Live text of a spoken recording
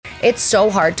It's so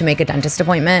hard to make a dentist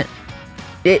appointment.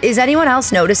 Is anyone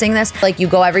else noticing this? Like, you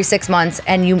go every 6 months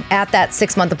and you, at that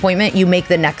 6-month appointment, you make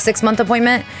the next 6-month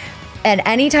appointment. And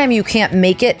anytime you can't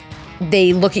make it,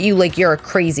 they look at you like you're a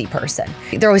crazy person.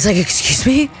 They're always like, excuse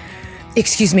me?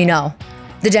 Excuse me, no.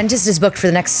 The dentist is booked for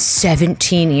the next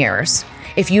 17 years.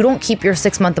 If you don't keep your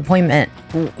 6-month appointment,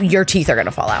 your teeth are gonna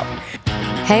fall out.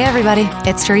 Hey everybody,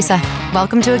 it's Theresa.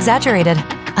 Welcome to Exaggerated.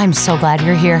 I'm so glad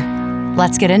you're here.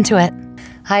 Let's get into it.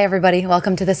 Hi everybody,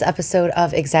 welcome to this episode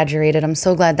of Exaggerated. I'm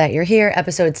so glad that you're here,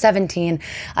 episode 17.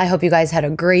 I hope you guys had a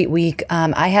great week.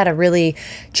 I had a really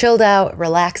chilled out,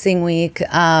 relaxing week.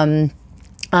 This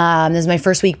is my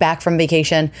first week back from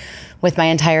vacation with my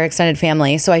entire extended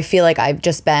family. So I feel like I've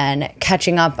just been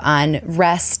catching up on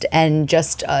rest and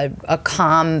just a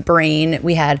calm brain.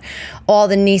 We had all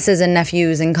the nieces and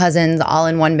nephews and cousins all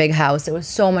in one big house. It was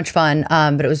so much fun,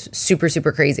 but it was super,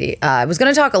 super crazy. I was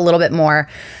going to talk a little bit more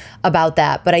about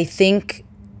that, but I think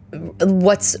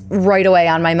what's right away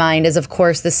on my mind is, of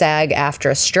course, the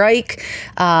SAG-AFTRA strike.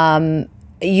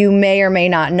 You may or may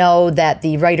not know that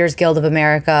the Writers Guild of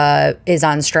America is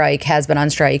on strike, has been on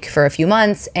strike for a few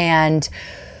months, and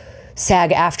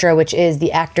SAG-AFTRA, which is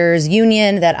the actors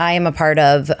union that I am a part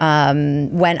of,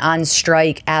 went on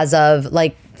strike as of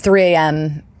like 3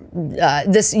 a.m.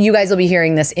 This, you guys will be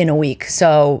hearing this in a week.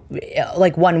 So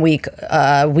like 1 week,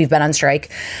 we've been on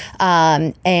strike.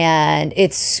 And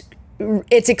it's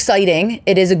exciting.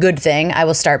 It is a good thing. I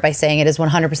will start by saying it is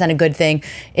 100% a good thing.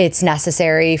 It's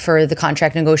necessary for the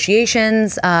contract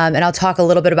negotiations. And I'll talk a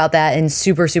little bit about that in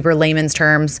super, super layman's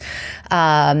terms,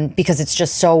 because it's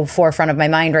just so forefront of my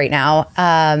mind right now.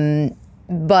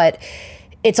 But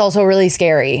it's also really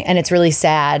scary and it's really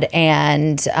sad.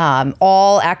 And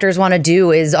all actors want to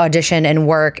do is audition and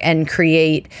work and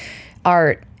create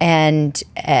art, and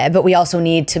but we also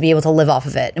need to be able to live off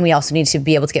of it, and we also need to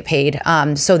be able to get paid.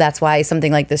 So that's why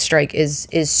something like this strike is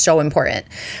so important.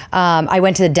 I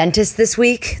went to the dentist this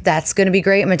week. That's going to be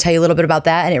great. I'm going to tell you a little bit about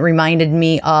that. And it reminded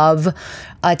me of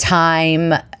a time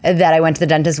that I went to the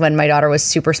dentist when my daughter was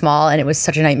super small, and it was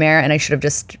such a nightmare, and I should have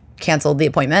just canceled the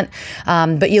appointment.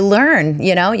 But you learn,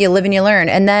 you live and you learn.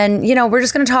 And then, we're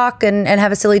just going to talk and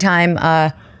have a silly time.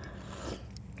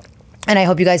 And I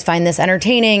hope you guys find this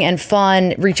entertaining and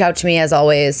fun. Reach out to me as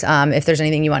always if there's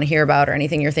anything you want to hear about or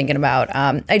anything you're thinking about.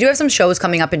 I do have some shows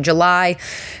coming up in July.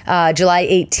 July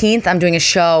 18th, I'm doing a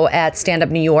show at Stand Up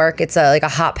New York. It's like a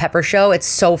hot pepper show. It's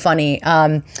so funny.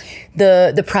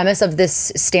 The premise of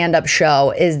this stand-up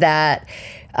show is that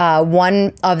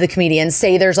one of the comedians,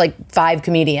 say there's like 5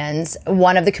 comedians,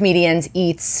 one of the comedians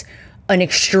eats an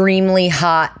extremely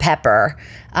hot pepper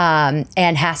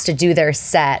and has to do their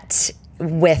set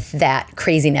with that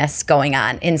craziness going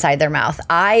on inside their mouth.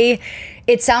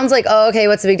 It sounds like, oh, okay,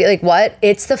 what's the big deal? Like, what?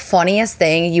 It's the funniest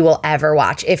thing you will ever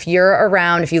watch. If you're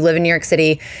around, if you live in New York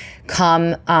City,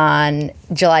 come on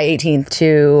July 18th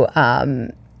to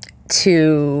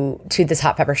this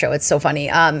hot pepper show. It's so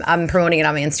funny. I'm promoting it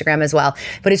on my Instagram as well,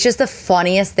 but it's just the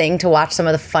funniest thing to watch some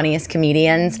of the funniest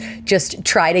comedians just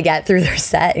try to get through their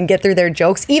set and get through their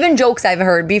jokes, even jokes I've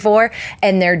heard before,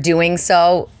 and they're doing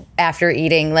so after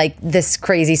eating like this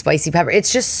crazy spicy pepper.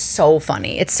 It's just so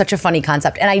funny. It's such a funny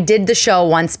concept. And I did the show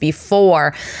once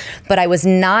before, but I was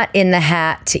not in the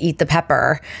hat to eat the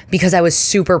pepper because I was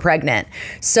super pregnant.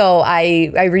 So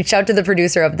I reached out to the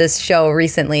producer of this show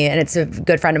recently, and it's a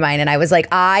good friend of mine. And I was like,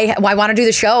 I want to do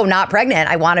the show not pregnant.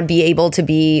 I want to be able to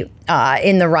be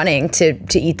in the running to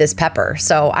eat this pepper.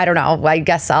 So I don't know. I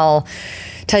guess I'll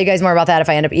tell you guys more about that if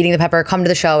I end up eating the pepper. Come to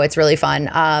the show. It's really fun.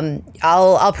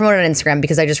 I'll promote it on Instagram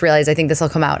because I just realized I think this will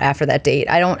come out after that date.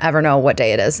 I don't ever know what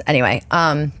day it is. Anyway,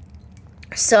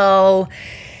 so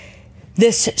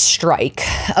this strike.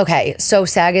 Okay, so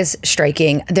SAG is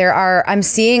striking. I'm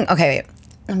seeing, okay,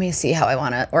 let me see how I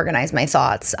want to organize my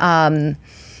thoughts. I'm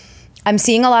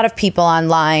seeing a lot of people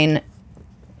online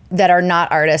that are not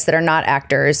artists, that are not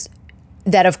actors,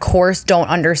 that of course don't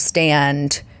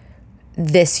understand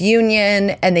this union,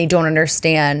 and they don't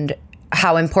understand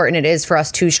how important it is for us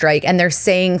to strike. And they're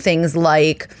saying things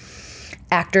like,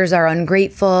 actors are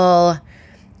ungrateful,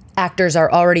 actors are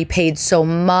already paid so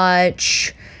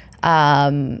much,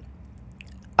 do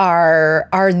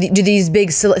these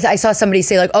big, I saw somebody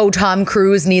say like, oh, Tom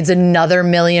Cruise needs another $1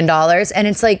 million. And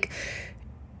it's like,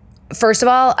 first of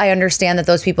all, I understand that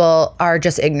those people are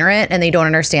just ignorant and they don't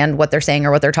understand what they're saying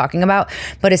or what they're talking about.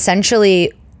 But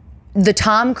essentially, the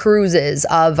Tom Cruises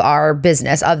of our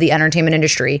business, of the entertainment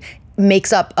industry,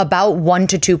 makes up about 1%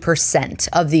 to 2%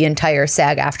 of the entire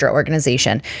SAG-AFTRA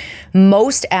organization.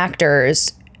 Most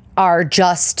actors are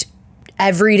just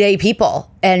everyday people,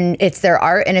 and it's their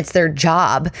art and it's their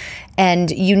job.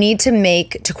 And you need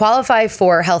to qualify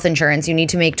for health insurance, you need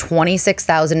to make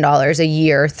 $26,000 a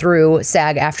year through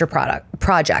SAG-AFTRA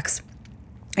projects.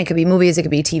 It could be movies, it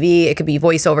could be TV, it could be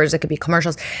voiceovers, it could be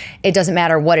commercials. It doesn't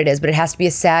matter what it is, but it has to be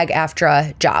a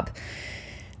SAG-AFTRA job.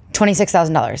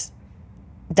 $26,000.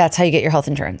 That's how you get your health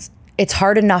insurance. It's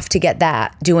hard enough to get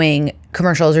that doing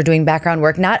commercials or doing background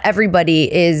work. Not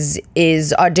everybody is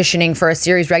auditioning for a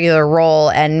series regular role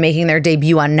and making their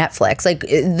debut on Netflix. Like,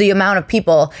 the amount of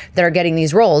people that are getting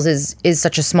these roles is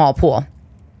such a small pool.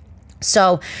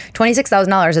 So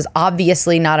 $26,000 is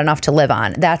obviously not enough to live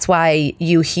on. That's why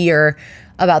you hear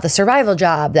about the survival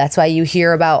job. That's why you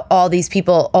hear about all these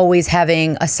people always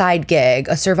having a side gig,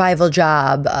 a survival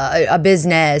job, a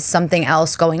business, something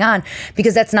else going on,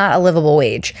 because that's not a livable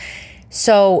wage.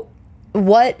 So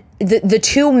what the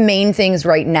two main things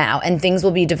right now, and things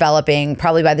will be developing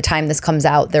probably by the time this comes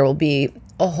out, there will be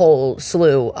a whole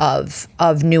slew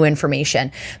of new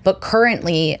information. But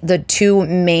currently, the two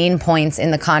main points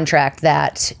in the contract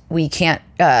that we can't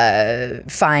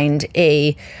find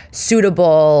a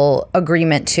suitable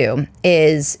agreement to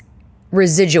is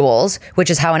residuals, which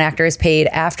is how an actor is paid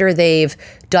after they've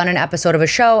done an episode of a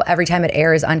show. Every time it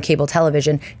airs on cable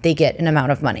television, they get an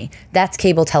amount of money. That's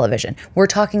cable television. We're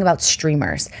talking about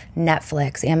streamers,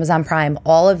 Netflix, Amazon Prime,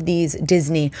 all of these,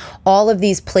 Disney, all of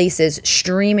these places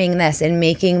streaming this and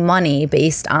making money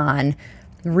based on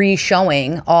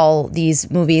re-showing all these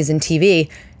movies and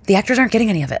TV. The actors aren't getting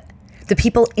any of it. The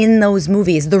people in those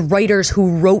movies, the writers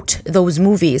who wrote those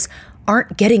movies,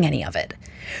 aren't getting any of it.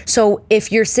 So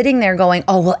if you're sitting there going,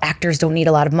 oh, well, actors don't need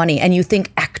a lot of money, and you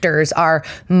think actors are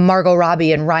Margot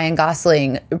Robbie and Ryan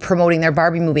Gosling promoting their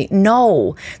Barbie movie,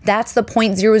 no, that's the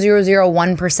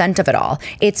 0.0001% of it all.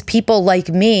 It's people like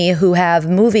me who have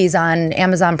movies on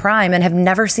Amazon Prime and have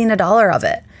never seen a dollar of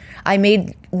it. I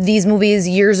made these movies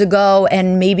years ago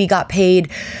and maybe got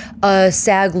paid a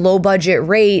SAG low budget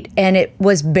rate, and it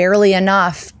was barely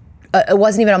enough. It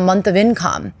wasn't even a month of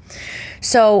income.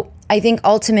 So I think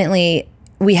ultimately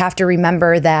we have to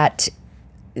remember that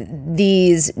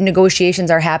these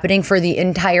negotiations are happening for the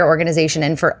entire organization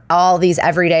and for all these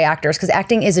everyday actors, because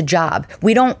acting is a job.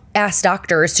 We don't ask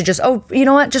doctors to just, oh, you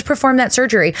know what, just perform that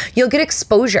surgery. You'll get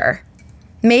exposure.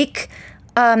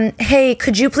 Hey,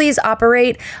 could you please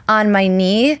operate on my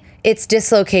knee? It's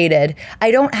dislocated.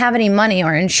 I don't have any money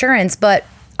or insurance, but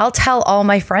I'll tell all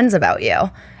my friends about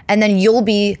you. And then you'll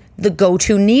be the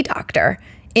go-to knee doctor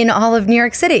in all of New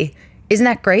York City. Isn't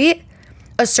that great?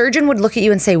 A surgeon would look at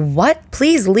you and say, what?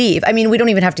 Please leave. I mean, we don't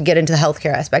even have to get into the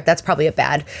healthcare aspect. That's probably a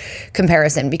bad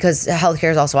comparison because healthcare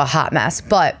is also a hot mess.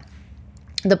 But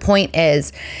the point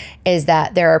is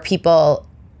that there are people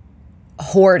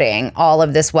hoarding all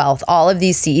of this wealth, all of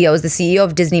these CEOs. The CEO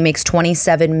of Disney makes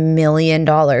 $27 million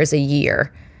a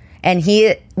year. And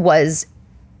he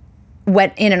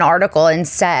went in an article and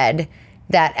said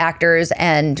that actors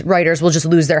and writers will just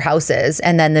lose their houses,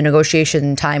 and then the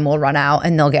negotiation time will run out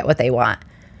and they'll get what they want.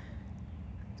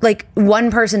 Like,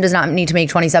 one person does not need to make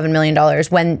 $27 million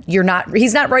when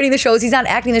he's not writing the shows, he's not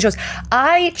acting the shows.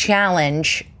 I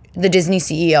challenge the Disney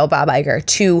CEO, Bob Iger,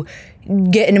 to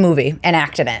get in a movie and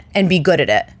act in it and be good at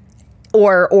it.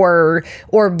 Or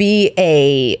be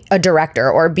a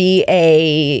director, or be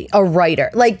a writer.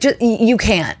 Like, just, you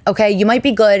can't, okay? You might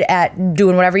be good at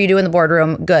doing whatever you do in the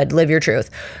boardroom. Good, live your truth.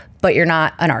 But you're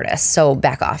not an artist, so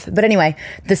back off. But anyway,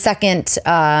 the second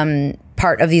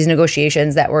part of these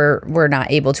negotiations that we're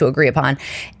not able to agree upon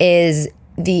is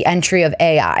the entry of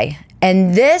AI.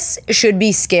 And this should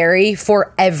be scary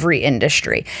for every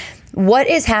industry. What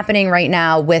is happening right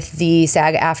now with the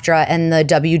SAG-AFTRA and the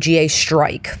WGA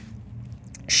strike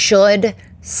should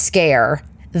scare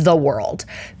the world,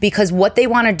 because what they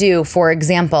want to do, for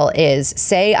example, is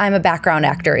say I'm a background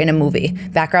actor in a movie.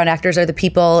 Background actors are the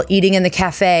people eating in the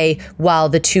cafe while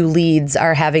the two leads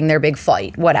are having their big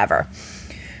fight, whatever.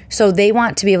 So they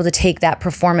want to be able to take that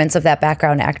performance of that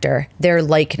background actor, their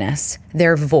likeness,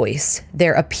 their voice,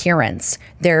 their appearance,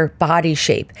 their body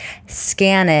shape,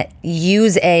 scan it,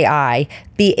 use AI,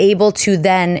 be able to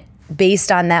then,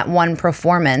 based on that one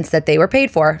performance that they were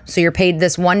paid for. So you're paid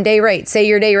this one day rate. Say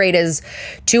your day rate is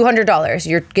 $200.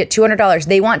 You get $200.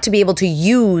 They want to be able to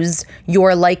use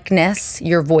your likeness,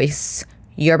 your voice,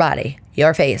 your body,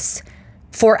 your face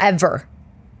forever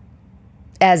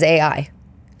as AI,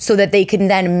 so that they can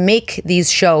then make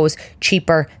these shows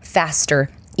cheaper, faster,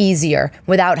 easier,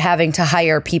 without having to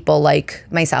hire people like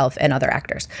myself and other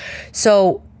actors.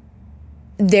 So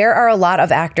there are a lot of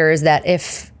actors that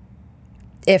if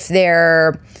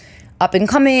they're up and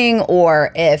coming,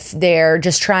 or if they're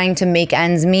just trying to make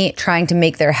ends meet, trying to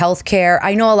make their health care.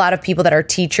 I know a lot of people that are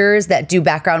teachers that do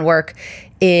background work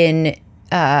in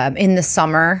the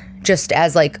summer, just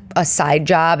as like a side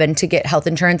job and to get health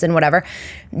insurance and whatever.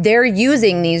 They're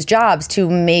using these jobs to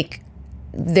make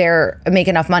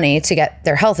enough money to get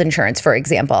their health insurance, for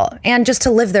example, and just to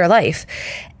live their life.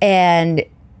 And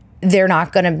they're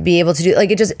not going to be able to do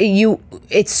like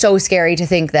it's so scary to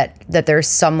think that there's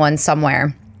someone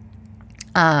somewhere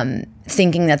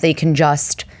thinking that they can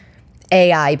just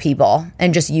AI people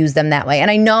and just use them that way. And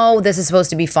I know this is supposed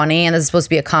to be funny and this is supposed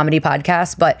to be a comedy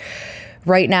podcast, but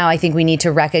right now I think we need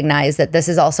to recognize that this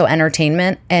is also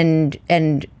entertainment,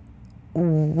 and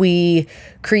we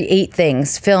create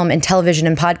things, film and television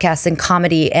and podcasts and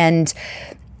comedy and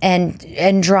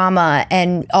drama,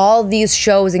 and all these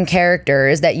shows and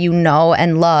characters that you know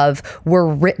and love were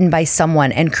written by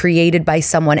someone and created by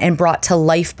someone and brought to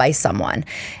life by someone.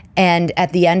 And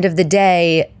at the end of the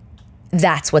day,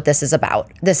 that's what this is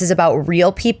about. This is about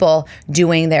real people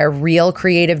doing their real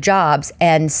creative jobs,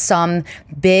 and some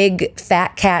big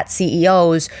fat cat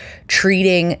CEOs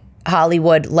treating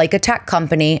Hollywood like a tech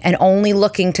company and only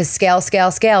looking to scale,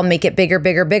 make it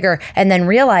bigger, and then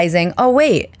realizing, oh,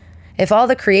 wait, if all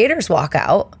the creators walk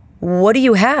out, what do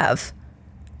you have?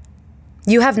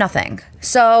 You have nothing.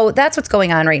 So that's what's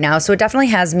going on right now. So it definitely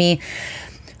has me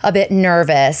a bit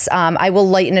nervous. I will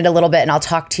lighten it a little bit, and I'll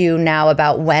talk to you now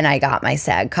about when I got my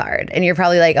SAG card. And you're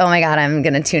probably like, oh my God, I'm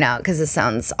going to tune out because this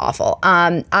sounds awful.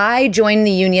 I joined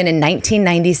the union in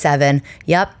 1997.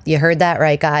 Yep, you heard that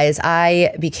right, guys.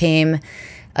 I became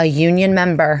a union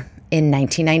member in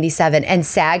 1997, and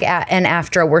SAG and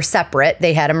AFTRA were separate.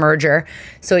 They had a merger.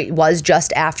 So it was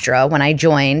just AFTRA when I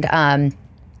joined.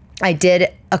 I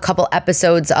did a couple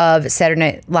episodes of Saturday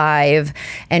Night Live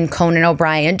and Conan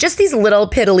O'Brien, just these little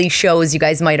piddly shows you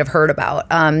guys might have heard about.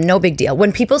 No big deal.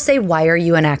 When people say, why are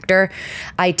you an actor?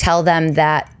 I tell them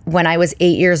that when I was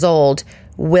 8 years old,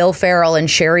 Will Ferrell and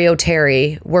Sherry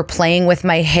O'Terry were playing with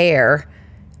my hair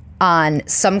on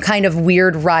some kind of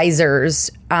weird risers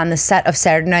on the set of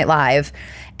Saturday Night Live,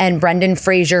 and Brendan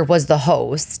Fraser was the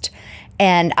host.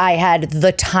 And I had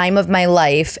the time of my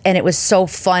life, and it was so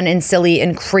fun and silly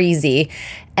and crazy.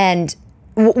 And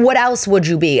what else would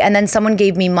you be? And then someone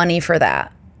gave me money for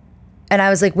that. And I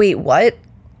was like, wait, what?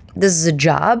 This is a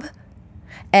job?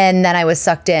 And then I was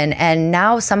sucked in. And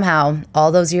now somehow,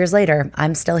 all those years later,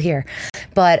 I'm still here.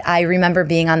 But I remember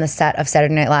being on the set of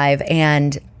Saturday Night Live,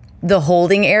 and the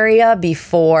holding area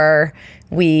before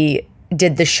we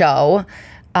did the show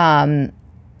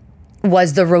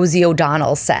was the Rosie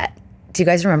O'Donnell set. Do you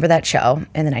guys remember that show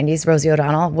in the 90s, Rosie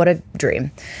O'Donnell? What a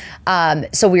dream.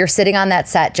 So we were sitting on that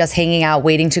set, just hanging out,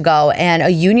 waiting to go. And a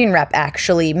union rep,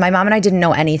 actually, my mom and I didn't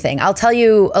know anything. I'll tell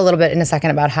you a little bit in a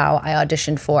second about how I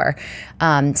auditioned for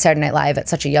Saturday Night Live at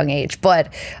such a young age.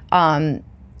 But the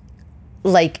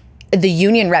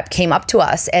union rep came up to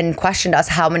us and questioned us,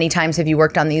 how many times have you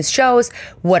worked on these shows?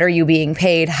 What are you being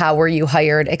paid? How were you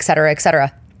hired? Et cetera, et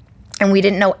cetera. And we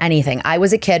didn't know anything. I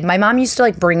was a kid. My mom used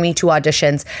to bring me to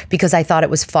auditions because I thought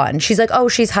it was fun. She's like, oh,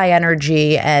 she's high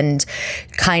energy and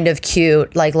kind of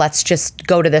cute. Let's just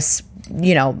go to this,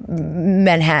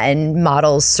 Manhattan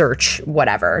models search,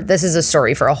 whatever. This is a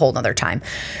story for a whole nother time.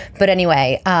 But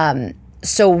anyway,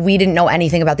 so we didn't know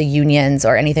anything about the unions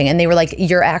or anything. And they were like,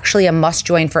 you're actually a must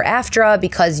join for AFTRA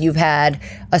because you've had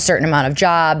a certain amount of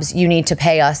jobs. You need to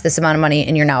pay us this amount of money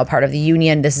and you're now a part of the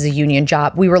union. This is a union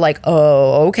job. We were like,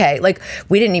 oh, okay.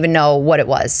 We didn't even know what it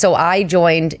was. So I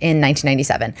joined in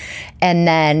 1997. And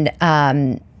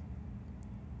then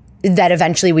that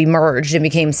eventually we merged and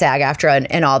became SAG-AFTRA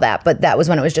and all that. But that was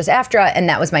when it was just AFTRA, and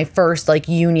that was my first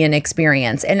union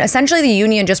experience. And essentially the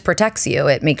union just protects you.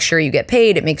 It makes sure you get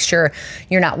paid. It makes sure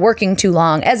you're not working too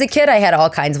long. As a kid, I had all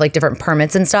kinds of different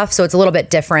permits and stuff. So it's a little bit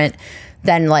different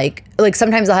than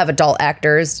sometimes I'll have adult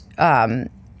actors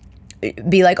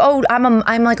be like, oh, I'm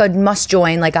a must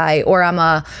join,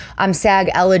 I'm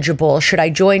SAG eligible. Should I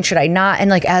join? Should I not?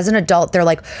 And as an adult, they're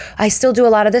like, I still do a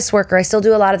lot of this work or I still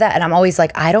do a lot of that. And I'm always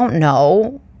like, I don't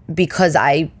know, because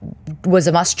I was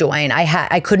a must join.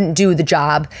 I couldn't do the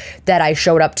job that I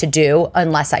showed up to do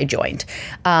unless I joined.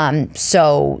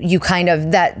 So you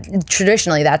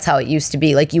traditionally that's how it used to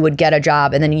be. You would get a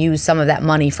job and then use some of that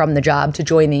money from the job to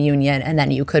join the union, and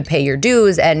then you could pay your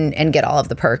dues and get all of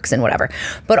the perks and whatever.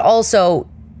 But also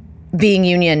being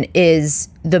union is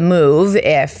the move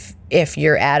if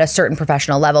you're at a certain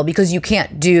professional level, because you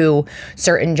can't do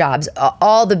certain jobs.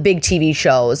 All the big TV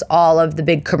shows, all of the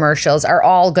big commercials are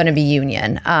all going to be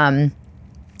union.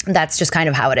 That's just kind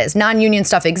of how it is. Non-union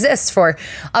stuff exists for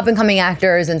up-and-coming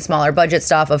actors and smaller budget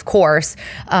stuff, of course.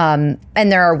 And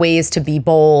there are ways to be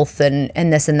both and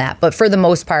this and that. But for the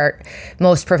most part,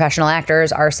 most professional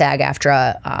actors are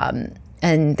SAG-AFTRA,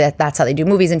 and that's how they do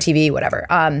movies and TV, whatever.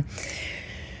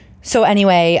 So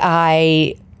anyway,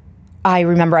 I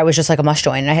remember I was just like a must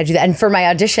join, and I had to do that. And for my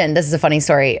audition, this is a funny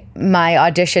story. My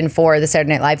audition for the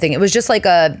Saturday Night Live thing, it was just like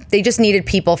they just needed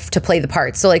people to play the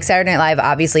parts. So like Saturday Night Live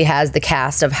obviously has the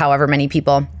cast of however many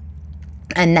people.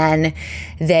 And then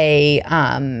they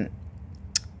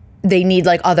need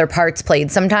like other parts played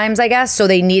sometimes, I guess. So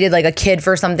they needed like a kid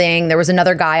for something. There was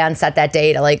another guy on set that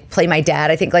day to like play my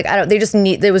dad. I think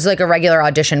there was like a regular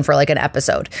audition for like an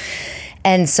episode.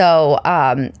 And so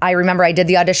I remember I did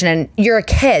the audition, and you're a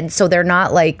kid, so they're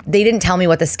not like, they didn't tell me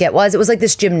what the skit was. It was like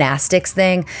this gymnastics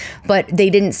thing, but they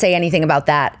didn't say anything about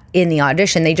that in the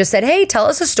audition. They just said, hey, tell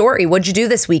us a story. What'd you do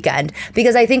this weekend?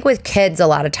 Because I think with kids, a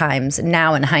lot of times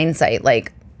now in hindsight,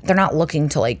 like they're not looking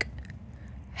to like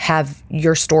have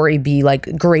your story be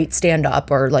like great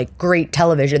stand-up or like great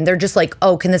television. They're just like,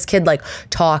 oh, can this kid like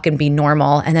talk and be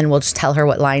normal? And then we'll just tell her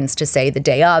what lines to say the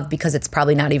day of, because it's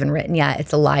probably not even written yet.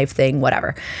 It's a live thing,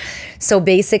 whatever. So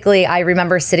basically, I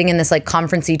remember sitting in this like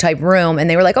conference-y type room, and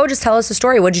they were like, oh, just tell us a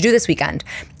story. What'd you do this weekend?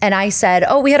 And I said,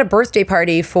 oh, we had a birthday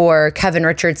party for Kevin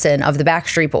Richardson of the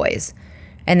Backstreet Boys.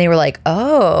 And they were like,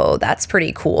 oh, that's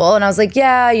pretty cool. And I was like,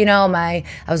 yeah, you know, I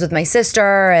was with my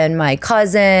sister and my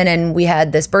cousin, and we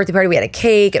had this birthday party. We had a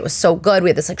cake. It was so good. We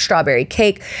had this like strawberry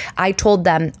cake. I told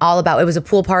them all about, it was a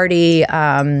pool party,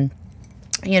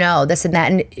 you know, this and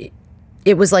that. And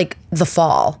it was like the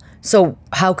fall. So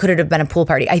how could it have been a pool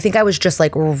party? I think I was just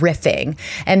like riffing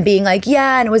and being like,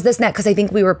 yeah, and it was this and that, because I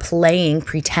think we were playing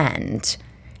pretend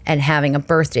and having a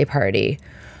birthday party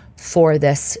for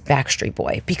this Backstreet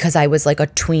Boy, because I was like a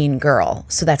tween girl.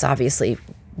 So that's obviously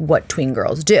what tween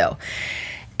girls do.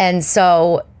 And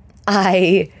so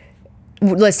I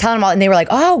was telling them all, and they were like,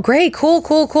 oh, great,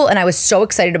 cool. And I was so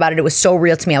excited about it. It was so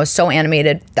real to me. I was so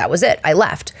animated. That was it. I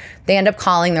left. They end up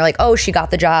calling. They're like, oh, she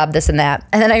got the job, this and that.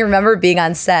 And then I remember being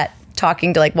on set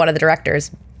talking to like one of the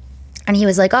directors. And he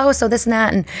was like, oh, so this and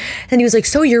that. And then he was like,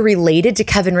 so you're related to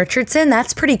Kevin Richardson?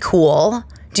 That's pretty cool.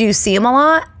 Do you see him a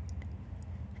lot?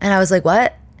 And I was like,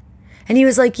 what? And he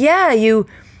was like, yeah, you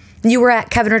were at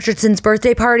Kevin Richardson's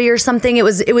birthday party or something. It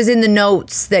was in the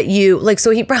notes that you, like, so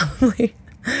he probably,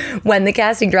 when the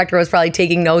casting director was probably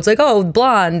taking notes, like, oh,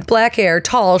 blonde, black hair,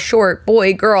 tall, short,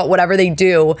 boy, girl, whatever they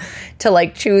do to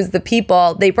like choose the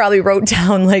people, they probably wrote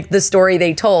down like the story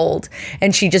they told.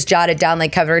 And she just jotted down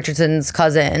like Kevin Richardson's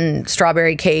cousin,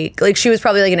 strawberry cake. Like she was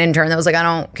probably like an intern that was like, I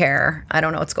don't care. I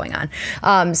don't know what's going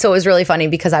on. So it was really funny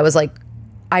because I was like,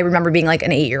 I remember being like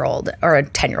an 8-year-old or a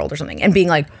 10-year-old or something and being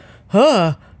like,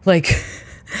 huh, like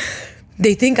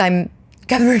they think I'm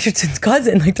Kevin Richardson's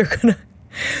cousin. Like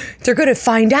they're gonna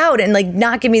find out and like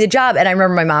not give me the job. And I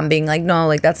remember my mom being like, no,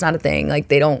 like that's not a thing. Like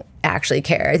they don't actually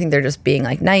care. I think they're just being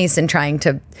like nice and trying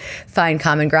to find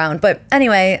common ground. But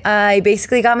anyway, I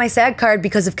basically got my SAG card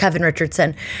because of Kevin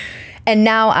Richardson. And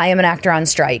now I am an actor on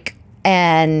strike.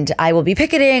 And I will be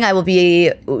picketing. I will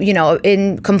be, you know,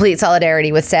 in complete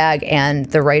solidarity with SAG and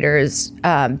the writers,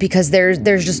 because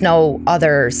there's just no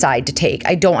other side to take.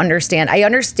 I don't understand. I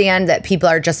understand that people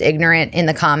are just ignorant in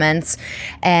the comments,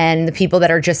 and the people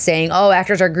that are just saying, oh,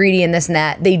 actors are greedy and this and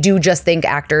that. They do just think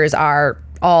actors are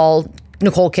all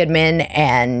Nicole Kidman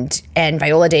and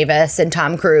Viola Davis and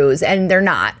Tom Cruise, and they're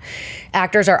not.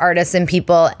 Actors are artists and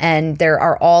people, and there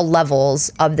are all levels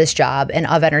of this job and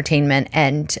of entertainment.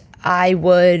 And I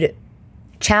would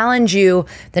challenge you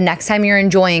the next time you're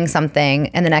enjoying something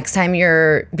and the next time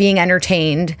you're being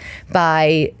entertained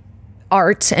by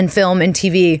art and film and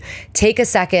TV, take a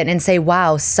second and say,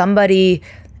 wow, somebody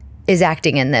is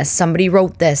acting in this. Somebody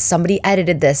wrote this. Somebody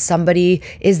edited this. Somebody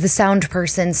is the sound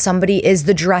person. Somebody is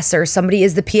the dresser. Somebody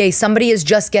is the PA. Somebody is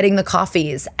just getting the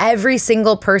coffees. Every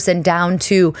single person, down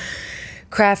to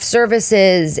craft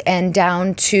services and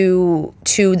down to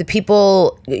the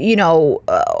people, you know,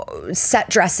 set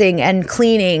dressing and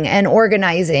cleaning and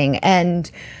organizing. And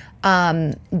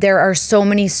there are so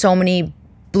many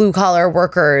blue collar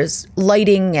workers,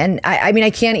 lighting. And I mean,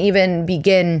 I can't even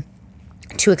begin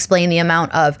to explain the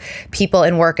amount of people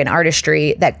and work and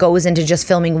artistry that goes into just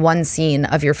filming one scene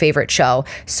of your favorite show.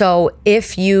 So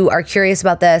if you are curious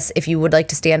about this, if you would like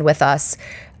to stand with us,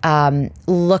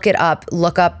 look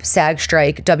up SAG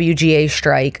strike, WGA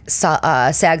strike,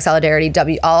 SAG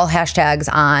solidarity, all hashtags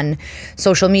on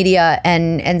social media,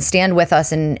 and stand with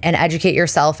us and educate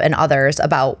yourself and others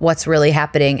about what's really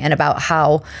happening and about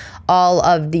how all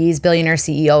of these billionaire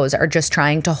CEOs are just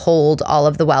trying to hold all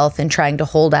of the wealth and trying to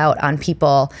hold out on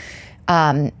people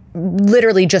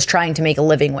literally just trying to make a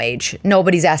living wage.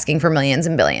 Nobody's asking for millions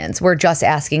and billions. We're just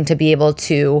asking to be able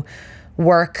to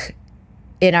work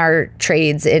in our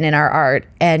trades and in our art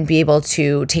and be able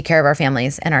to take care of our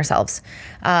families and ourselves.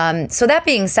 So that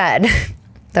being said,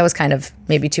 that was kind of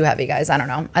maybe too heavy, guys. I don't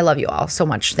know. I love you all so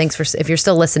much. Thanks for, if you're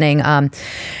still listening.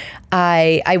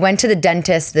 I went to the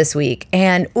dentist this week,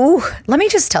 and let me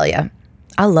just tell you,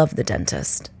 I love the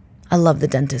dentist. I love the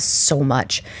dentist so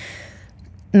much.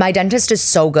 My dentist is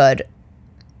so good.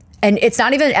 And it's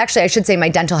not even, actually, I should say my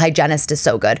dental hygienist is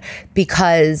so good,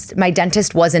 because my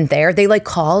dentist wasn't there. They like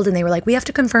called and they were like, we have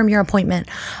to confirm your appointment.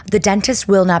 The dentist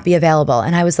will not be available.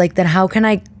 And I was like, then how can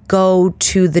I go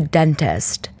to the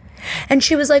dentist? And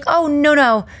she was like, oh,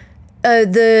 no.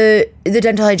 The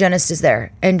dental hygienist is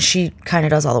there, and she kind of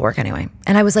does all the work anyway.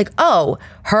 And I was like, oh,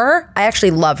 her? I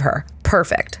actually love her.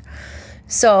 Perfect.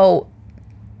 So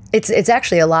it's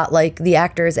actually a lot like the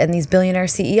actors and these billionaire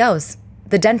CEOs.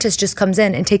 The dentist just comes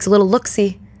in and takes a little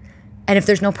look-see, and if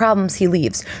there's no problems, he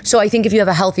leaves. So I think if you have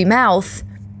a healthy mouth,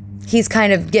 he's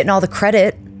kind of getting all the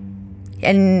credit,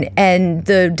 and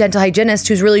the dental hygienist,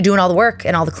 who's really doing all the work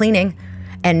and all the cleaning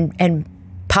and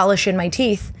polishing my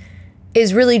teeth,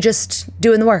 is really just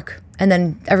doing the work. And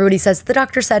then everybody says, the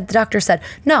doctor said.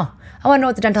 No, I want to know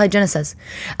what the dental hygienist says.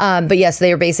 But yes,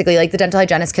 they are basically like, the dental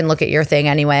hygienist can look at your thing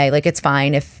anyway. Like, it's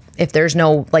fine. If there's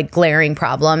no like glaring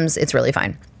problems, it's really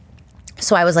fine.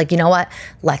 So I was like, you know what?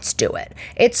 Let's do it.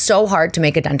 It's so hard to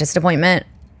make a dentist appointment.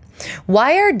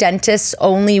 Why are dentists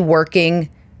only working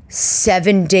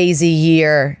 7 days a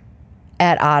year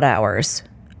at odd hours?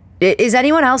 Is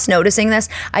anyone else noticing this?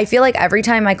 I feel like every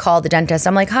time I call the dentist,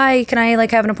 I'm like, hi, can I like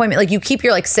have an appointment? Like, you keep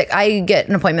your like sick. I get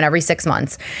an appointment every 6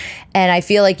 months. And I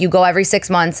feel like you go every 6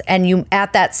 months, and you,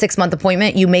 at that 6 month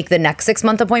appointment, you make the next 6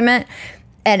 month appointment.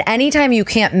 And anytime you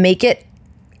can't make it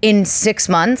in 6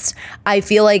 months, I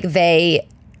feel like they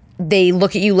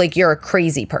look at you like you're a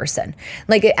crazy person.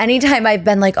 Like, anytime I've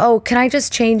been like, oh, can I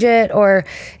just change it? Or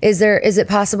is it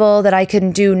possible that I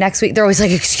can do next week? They're always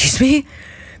like,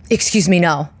 excuse me,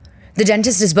 no. The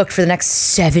dentist is booked for the next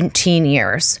 17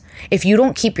 years. If you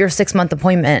don't keep your 6 month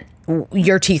appointment,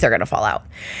 your teeth are going to fall out.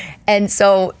 And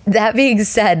so that being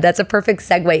said, that's a perfect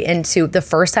segue into the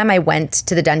first time I went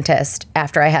to the dentist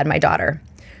after I had my daughter.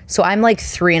 So I'm like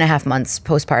 3.5 months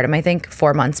postpartum, I think,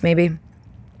 4 months maybe.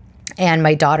 And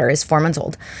my daughter is 4 months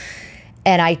old.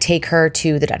 And I take her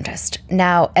to the dentist.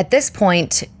 Now, at this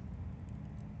point,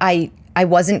 I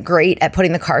wasn't great at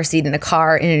putting the car seat in a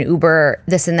car, in an Uber,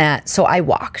 this and that. So I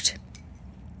walked.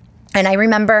 And I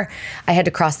remember I had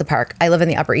to cross the park. I live on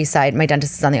the Upper East Side. My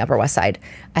dentist is on the Upper West Side.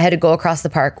 I had to go across the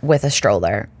park with a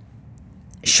stroller.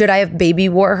 Should I have baby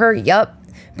wore her? Yup.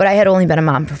 But I had only been a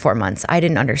mom for 4 months. I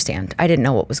didn't understand. I didn't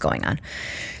know what was going on.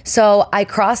 So I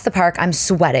crossed the park. I'm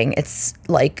sweating. It's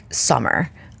like summer.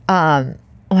 Oh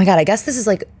my God, I guess this is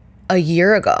like a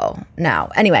year ago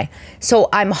now. Anyway, so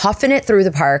I'm huffing it through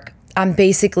the park. I'm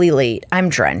basically late. I'm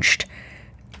drenched.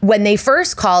 When they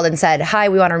first called and said, hi,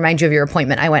 we want to remind you of your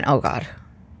appointment, I went, oh God.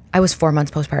 I was 4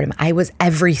 months postpartum.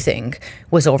 Everything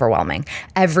was overwhelming.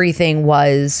 Everything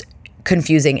was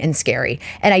confusing and scary.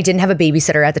 And I didn't have a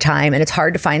babysitter at the time. And it's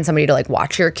hard to find somebody to like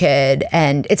watch your kid.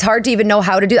 And it's hard to even know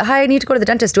how to do that. Hi, I need to go to the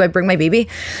dentist. Do I bring my baby?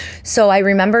 So I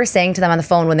remember saying to them on the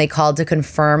phone when they called to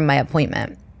confirm my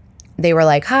appointment, they were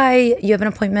like, hi, you have an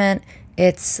appointment.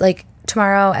 It's like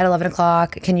tomorrow at 11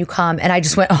 o'clock. Can you come? And I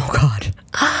just went, oh God,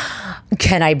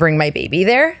 can I bring my baby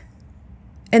there?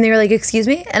 And they were like, excuse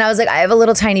me? And I was like, I have a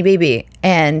little tiny baby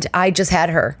and I just had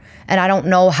her. And I don't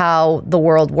know how the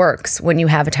world works when you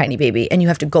have a tiny baby and you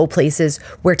have to go places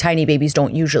where tiny babies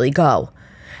don't usually go.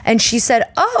 And she said,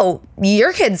 oh,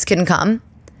 your kids can come.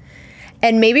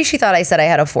 And maybe she thought I said I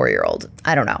had a 4-year-old.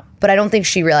 I don't know. But I don't think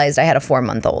she realized I had a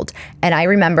 4-month-old. And I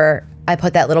remember I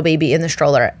put that little baby in the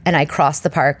stroller and I crossed the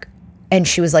park and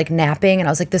she was like napping. And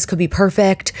I was like, this could be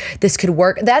perfect. This could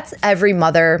work. That's every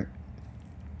mother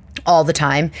all the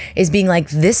time, is being like,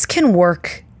 this can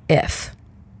work if.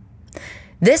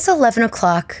 This 11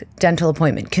 o'clock dental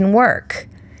appointment can work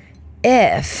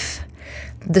if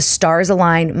the stars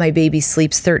align. My baby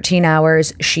sleeps 13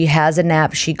 hours. She has a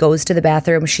nap. She goes to the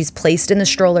bathroom. She's placed in the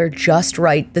stroller just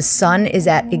right. The sun is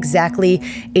at exactly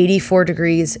 84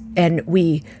 degrees and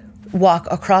we walk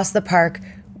across the park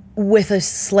with a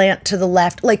slant to the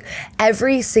left. Like,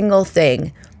 every single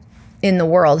thing in the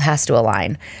world has to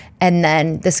align. And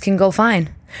then this can go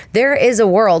fine. There is a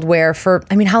world where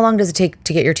how long does it take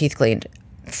to get your teeth cleaned?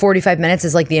 45 minutes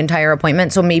is like the entire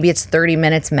appointment. So maybe it's 30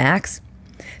 minutes max.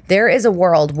 There is a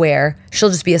world where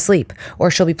she'll just be asleep or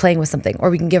she'll be playing with something,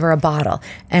 or we can give her a bottle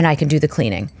and I can do the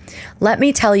cleaning. Let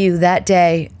me tell you, that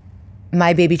day,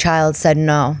 my baby child said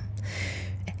no.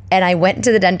 And I went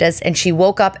to the dentist and she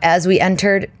woke up as we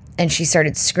entered and she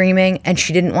started screaming and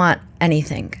she didn't want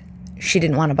anything. She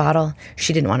didn't want a bottle.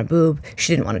 She didn't want a boob.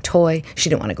 She didn't want a toy. She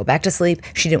didn't want to go back to sleep.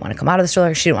 She didn't want to come out of the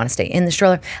stroller. She didn't want to stay in the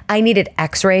stroller. I needed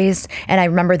x-rays. And I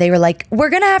remember they were like, we're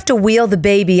going to have to wheel the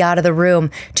baby out of the room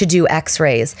to do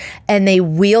x-rays. And they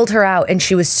wheeled her out and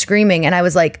she was screaming. And I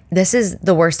was like, this is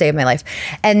the worst day of my life.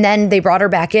 And then they brought her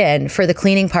back in for the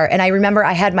cleaning part. And I remember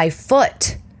I had my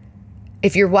foot.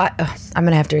 If you're I'm going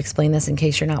to have to explain this in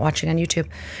case you're not watching on YouTube.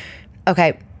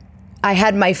 Okay. I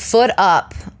had my foot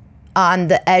up on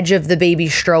the edge of the baby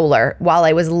stroller while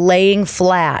I was laying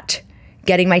flat,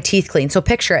 getting my teeth cleaned. So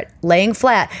picture it, laying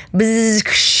flat,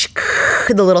 bzz,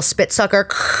 the little spit sucker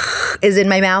is in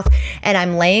my mouth, and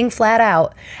I'm laying flat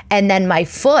out, and then my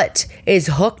foot is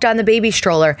hooked on the baby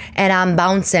stroller, and I'm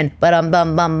bouncing, but I'm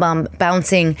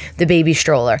bouncing the baby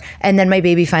stroller. And then my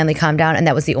baby finally calmed down, and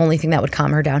that was the only thing that would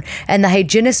calm her down. And the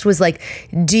hygienist was like,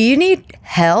 do you need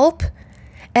help?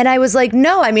 And I was like,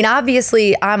 no, I mean,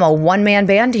 obviously I'm a one-man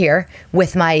band here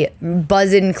with my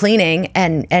buzzing cleaning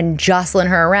and jostling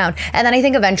her around. And then I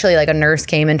think eventually like a nurse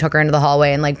came and took her into the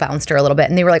hallway and like bounced her a little bit.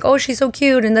 And they were like, oh, she's so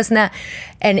cute and this and that.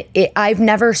 And I've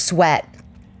never sweat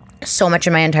so much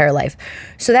in my entire life.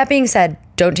 So that being said,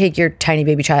 don't take your tiny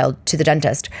baby child to the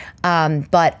dentist.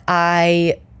 But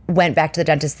I went back to the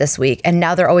dentist this week and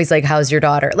now they're always like, how's your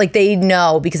daughter? Like they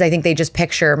know because I think they just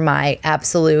picture my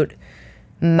absolute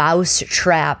mouse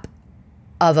trap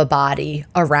of a body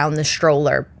around the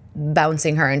stroller,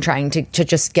 bouncing her and trying to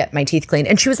just get my teeth cleaned.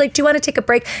 And she was like, do you want to take a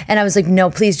break? And I was like, no,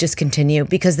 please just continue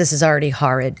because this is already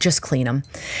horrid. Just clean them.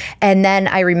 And then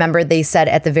I remember they said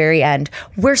at the very end,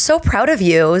 we're so proud of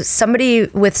you. Somebody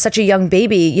with such a young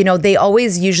baby, you know, they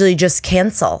always usually just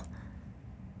cancel.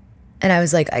 And I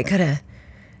was like,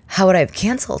 how would I have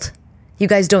canceled? You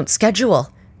guys don't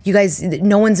schedule. You guys,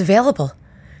 no one's available.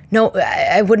 No,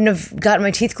 I wouldn't have gotten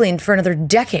my teeth cleaned for another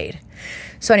decade.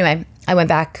 So anyway, I went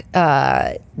back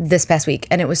this past week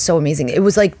and it was so amazing. It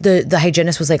was like the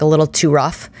hygienist was like a little too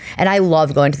rough. And I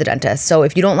love going to the dentist. So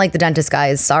if you don't like the dentist,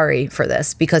 guys, sorry for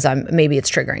this because maybe it's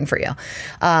triggering for you.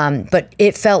 But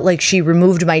it felt like she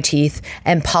removed my teeth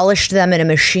and polished them in a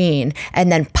machine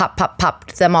and then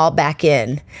popped them all back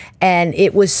in. And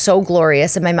it was so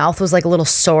glorious. And my mouth was like a little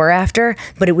sore after,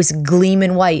 but it was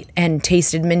gleaming white and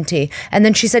tasted minty. And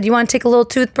then she said, you want to take a little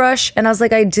toothbrush? And I was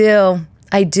like, I do.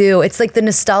 It's like the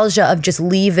nostalgia of just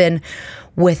leaving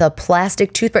with a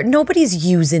plastic toothbrush. Nobody's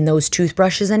using those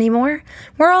toothbrushes anymore.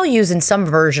 We're all using some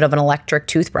version of an electric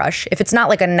toothbrush. If it's not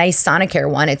like a nice Sonicare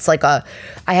one, it's like I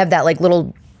have that like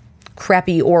little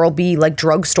crappy Oral-B like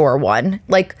drugstore one.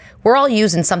 Like we're all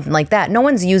using something like that. No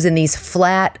one's using these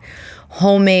flat,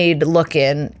 homemade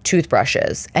looking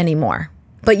toothbrushes anymore.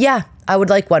 But yeah, I would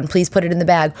like one. Please put it in the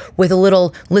bag with a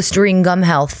little Listerine gum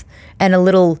health and a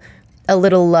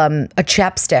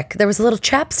chapstick. There was a little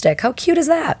chapstick. How cute is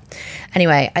that?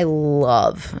 Anyway, I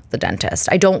love the dentist.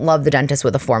 I don't love the dentist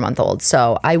with a 4-month-old.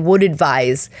 So I would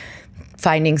advise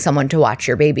finding someone to watch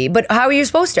your baby. But how are you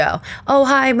supposed to? Oh,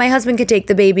 hi, my husband could take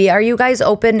the baby. Are you guys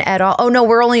open at all? Oh, no,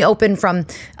 we're only open from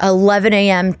 11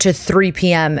 a.m. to 3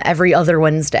 p.m. every other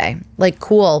Wednesday. Like,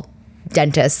 cool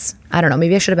dentists. I don't know.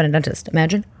 Maybe I should have been a dentist.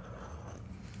 Imagine.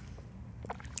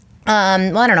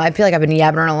 Well, I don't know. I feel like I've been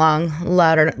yabbering along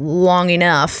long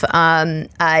enough. So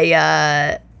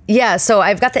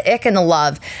I've got the ick and the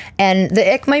love, and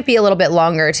the ick might be a little bit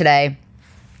longer today.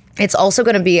 It's also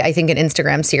going to be, I think, an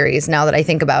Instagram series now that I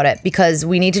think about it, because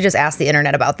we need to just ask the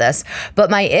internet about this. But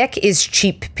my ick is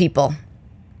cheap people.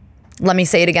 Let me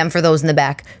say it again for those in the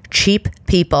back. Cheap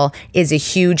people is a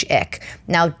huge ick.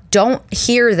 Now, don't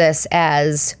hear this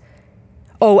as,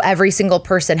 oh, every single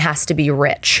person has to be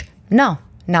rich. No.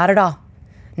 Not at all.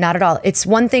 Not at all. It's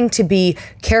one thing to be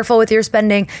careful with your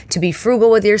spending, to be frugal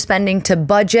with your spending, to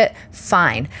budget,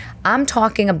 fine. I'm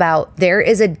talking about there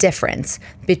is a difference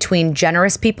between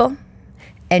generous people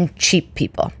and cheap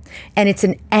people. And it's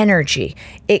an energy.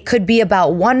 It could be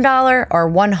about $1 or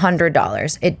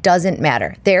 $100. It doesn't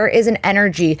matter. There is an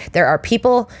energy. There are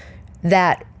people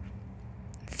that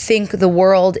think the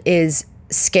world is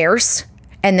scarce,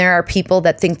 and there are people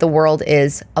that think the world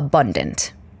is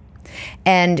abundant.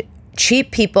 And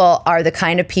cheap people are the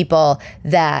kind of people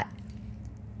that,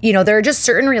 you know, there are just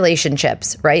certain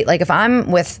relationships, right? Like if I'm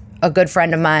with a good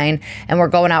friend of mine and we're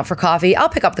going out for coffee, I'll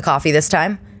pick up the coffee this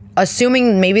time,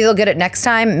 assuming maybe they'll get it next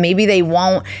time. Maybe they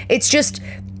won't. It's just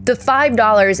the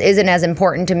 $5 isn't as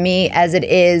important to me as it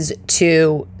is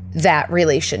to that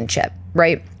relationship,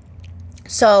 right?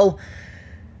 So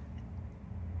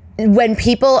when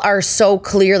people are so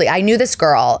clearly, I knew this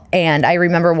girl, and I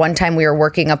remember one time we were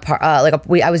working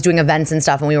I was doing events and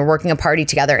stuff, and we were working a party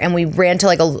together, and we ran to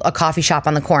like a coffee shop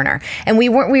on the corner, and we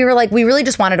really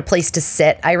just wanted a place to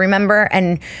sit. I remember,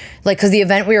 and like, cause the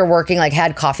event we were working like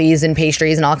had coffees and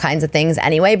pastries and all kinds of things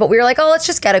anyway, but we were like, oh, let's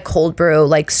just get a cold brew,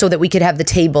 like so that we could have the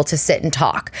table to sit and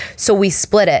talk. So we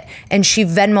split it, and she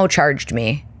Venmo charged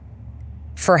me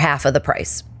for half of the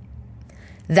price.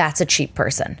 That's a cheap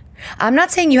person. I'm not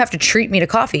saying you have to treat me to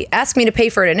coffee. Ask me to pay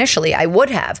for it initially. I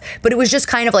would have. But it was just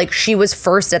kind of like she was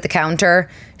first at the counter.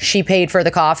 She paid for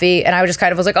the coffee. And I just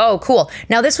kind of was like, oh, cool.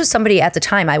 Now, this was somebody at the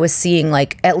time I was seeing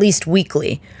like at least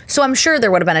weekly. So I'm sure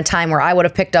there would have been a time where I would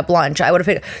have picked up lunch.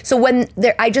 So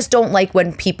I just don't like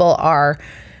when people are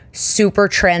super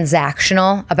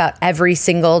transactional about every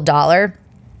single dollar.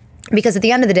 Because at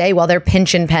the end of the day, while they're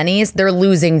pinching pennies, they're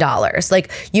losing dollars. Like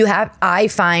I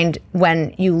find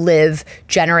when you live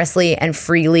generously and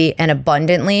freely and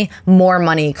abundantly, more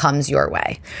money comes your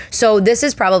way. So this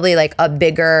is probably like a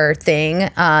bigger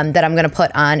thing that I'm going to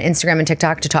put on Instagram and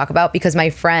TikTok to talk about, because my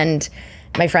friend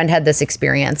had this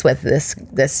experience with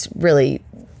this really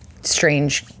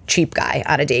strange, cheap guy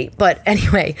on a date. But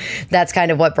anyway, that's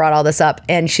kind of what brought all this up.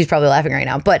 And she's probably laughing right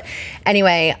now. But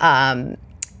anyway,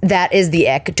 that is the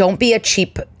ick. Don't be a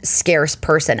cheap, scarce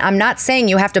person. I'm not saying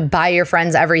you have to buy your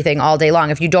friends everything all day long.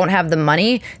 If you don't have the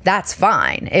money, that's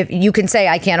fine. If you can say,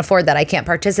 I can't afford that, I can't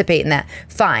participate in that,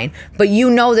 fine. But you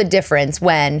know the difference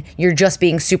when you're just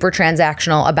being super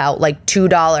transactional about like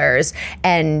 $2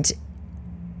 and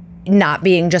not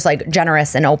being just like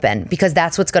generous and open, because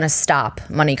that's what's going to stop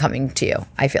money coming to you,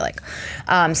 I feel like.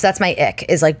 So that's my ick,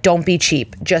 is like, don't be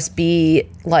cheap. Just be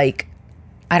like,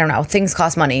 I don't know, things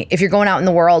cost money. If you're going out in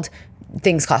the world,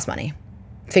 things cost money.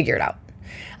 Figure it out.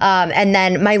 And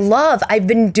then my love, I've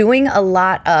been doing a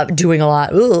lot of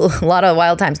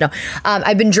wild times. No,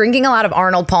 I've been drinking a lot of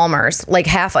Arnold Palmer's, like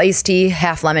half iced tea,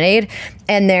 half lemonade.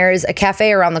 And there's a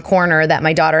cafe around the corner that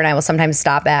my daughter and I will sometimes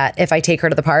stop at if I take her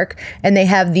to the park. And they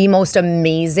have the most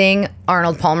amazing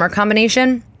Arnold Palmer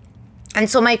combination. And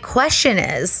so my question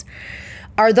is,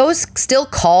 are those still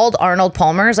called Arnold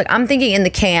Palmer's? Like, I'm thinking in the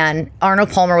can,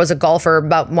 Arnold Palmer was a golfer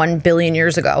about 1 billion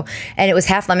years ago, and it was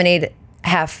half lemonade,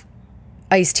 half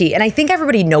iced tea. And I think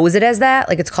everybody knows it as that,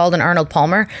 like it's called an Arnold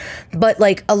Palmer. But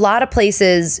like a lot of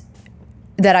places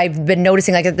that I've been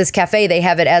noticing, like at this cafe, they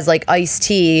have it as like iced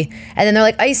tea, and then they're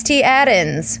like iced tea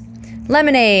add-ins,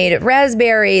 lemonade,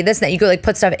 raspberry, this and that. You could like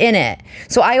put stuff in it.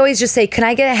 So I always just say, can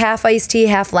I get a half iced tea,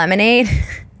 half lemonade?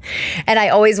 And I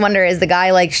always wonder, is the guy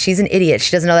like, she's an idiot,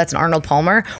 she doesn't know that's an Arnold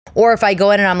Palmer? Or if I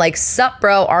go in and I'm like, sup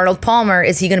bro, Arnold Palmer,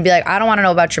 is he going to be like, I don't want to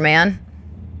know about your man.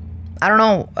 I don't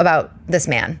know about this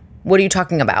man. What are you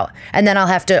talking about? And then I'll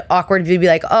have to awkwardly be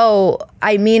like, oh,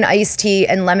 I mean iced tea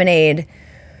and lemonade.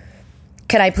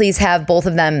 Can I please have both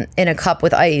of them in a cup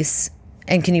with ice?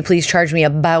 And can you please charge me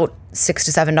about $6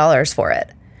 to $7 for it?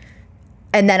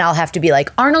 And then I'll have to be like,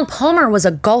 Arnold Palmer was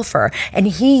a golfer and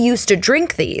he used to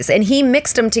drink these and he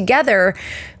mixed them together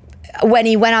when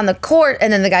he went on the court,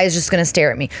 and then the guy is just going to stare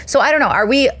at me. So I don't know.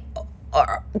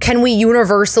 Can we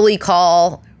universally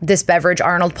call this beverage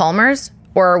Arnold Palmer's,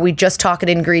 or are we just talking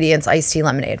ingredients, iced tea,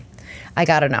 lemonade? I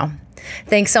got to know.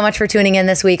 Thanks so much for tuning in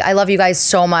this week. I love you guys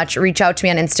so much. Reach out to me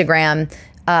on Instagram,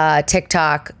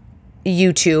 TikTok,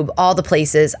 YouTube, all the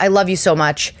places. I love you so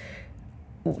much.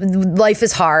 Life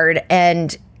is hard,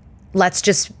 and let's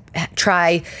just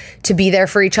try to be there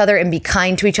for each other and be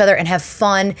kind to each other and have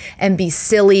fun and be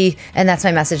silly. And that's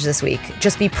my message this week.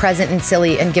 Just be present and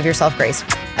silly and give yourself grace.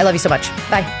 I love you so much.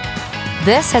 Bye.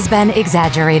 This has been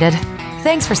Exaggerated.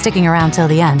 Thanks for sticking around till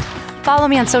the end. Follow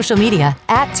me on social media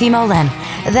 @TimoLynn.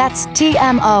 That's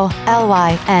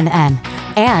TMOLYNN.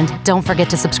 And don't forget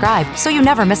to subscribe so you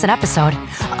never miss an episode.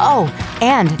 Oh,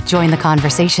 and join the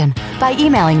conversation by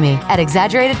emailing me at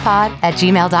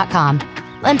exaggeratedpod@gmail.com.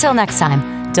 Until next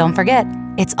time, don't forget,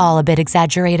 it's all a bit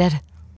exaggerated.